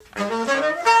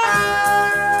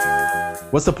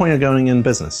What's the point of going in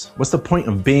business? What's the point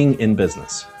of being in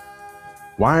business?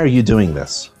 Why are you doing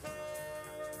this?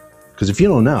 Because if you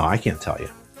don't know, I can't tell you.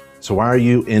 So why are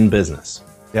you in business?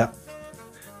 Yeah.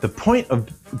 The point of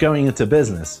going into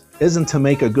business isn't to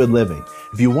make a good living.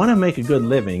 If you want to make a good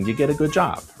living, you get a good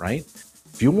job, right?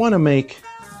 If you want to make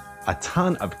a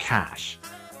ton of cash,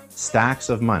 stacks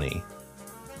of money,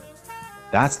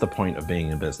 that's the point of being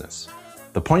in business.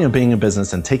 The point of being in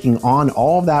business and taking on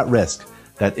all of that risk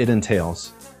that it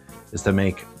entails is to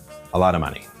make a lot of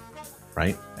money,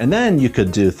 right? And then you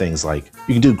could do things like,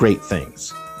 you can do great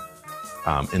things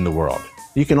in the world.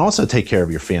 You can also take care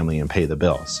of your family and pay the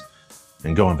bills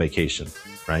and go on vacation,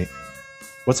 right?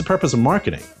 What's the purpose of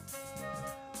marketing?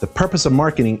 The purpose of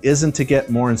marketing isn't to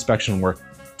get more inspection work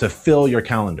to fill your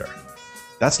calendar.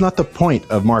 That's not the point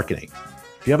of marketing.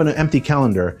 If you have an empty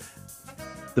calendar,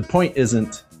 the point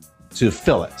isn't to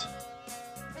fill it.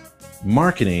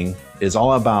 Marketing is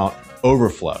all about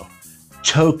overflow,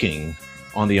 choking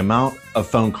on the amount of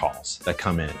phone calls that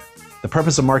come in. The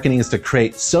purpose of marketing is to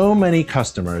create so many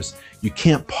customers, you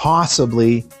can't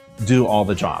possibly do all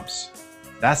the jobs.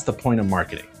 That's the point of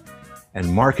marketing.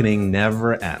 And marketing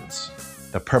never ends.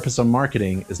 The purpose of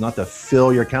marketing is not to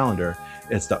fill your calendar,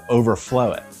 it's to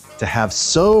overflow it. To have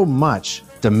so much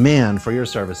demand for your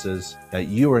services that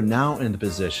you are now in the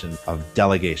position of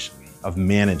delegation, of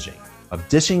managing, of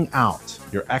dishing out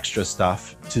your extra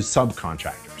stuff to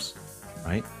subcontractors,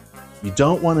 right? You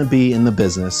don't want to be in the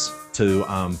business to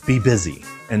be busy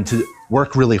and to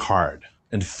work really hard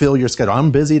and fill your schedule.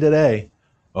 I'm busy today.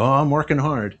 Oh, I'm working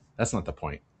hard. That's not the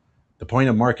point. The point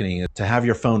of marketing is to have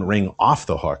your phone ring off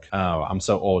the hook. Oh, I'm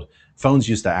so old. Phones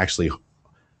used to actually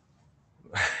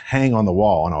hang on the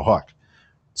wall on a hook.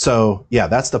 So yeah,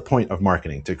 that's the point of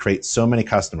marketing, to create so many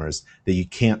customers that you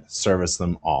can't service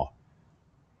them all.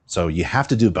 So you have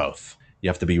to do both. You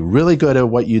have to be really good at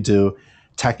what you do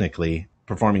technically,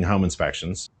 performing home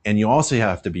inspections, and you also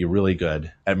have to be really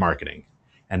good at marketing.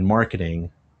 And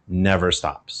marketing never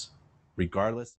stops, regardless.